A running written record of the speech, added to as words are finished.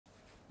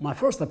My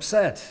first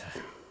upset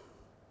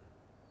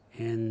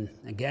in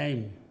a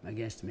game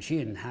against the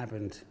machine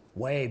happened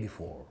way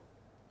before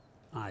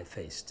I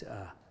faced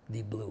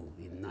Deep Blue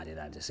in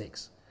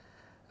 1996.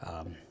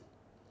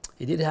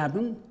 It did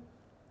happen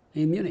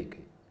in Munich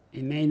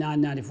in May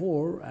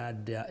 1994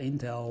 at the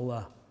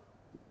Intel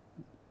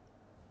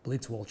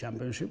Blitz World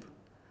Championship,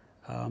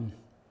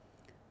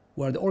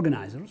 where the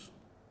organizers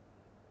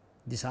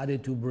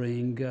decided to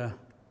bring a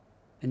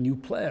new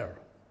player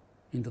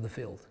into the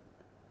field,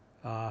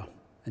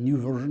 a new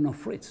version of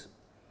Fritz.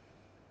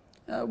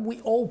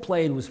 We all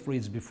played with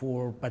Fritz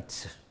before,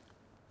 but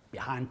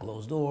behind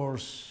closed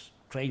doors,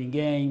 training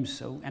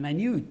games, and I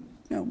knew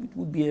it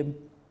would be a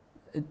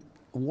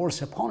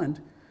worse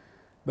opponent,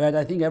 but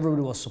I think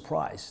everybody was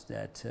surprised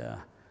that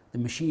the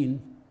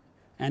machine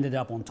ended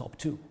up on top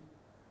two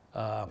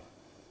of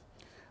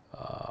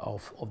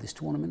this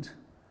tournament,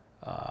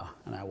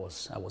 and I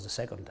was the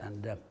second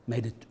and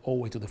made it all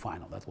the way to the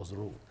final. That was the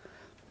rule.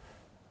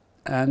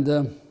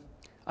 And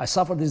I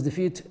suffered this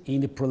defeat in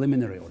the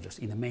preliminary, or just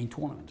in the main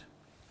tournament.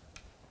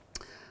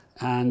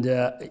 And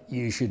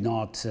you should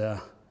not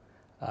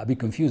be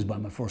confused by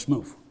my first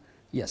move.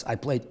 Yes, I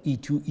played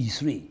e2,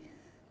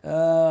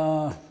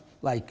 e3,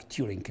 like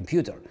Turing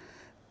computer.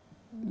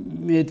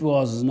 It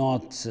was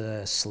not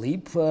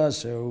sleep,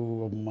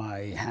 so my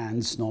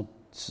hands not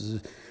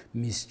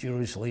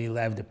mysteriously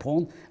left the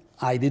pawn.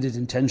 I did it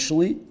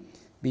intentionally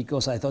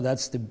because I thought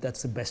that's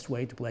the best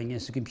way to play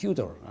against a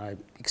computer. I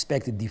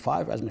expected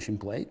d5 as machine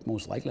played,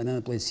 most likely, and then I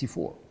played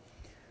c4.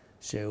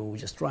 So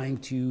just trying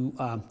to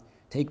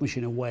take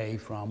machine away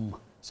from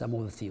some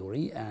of the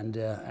theory and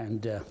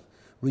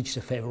reach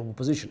a favorable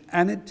position.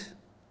 And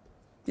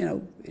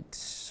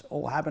it's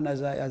all happened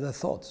as I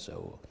thought.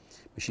 So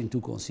machine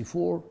took on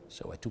c4,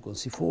 so I took on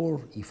c4,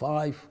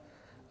 e5,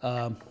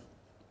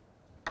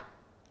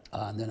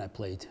 and then I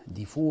played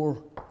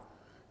d4.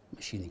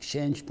 Machine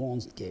exchanged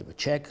pawns, gave a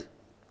check.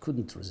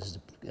 Couldn't resist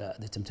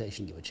the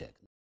temptation, give a check.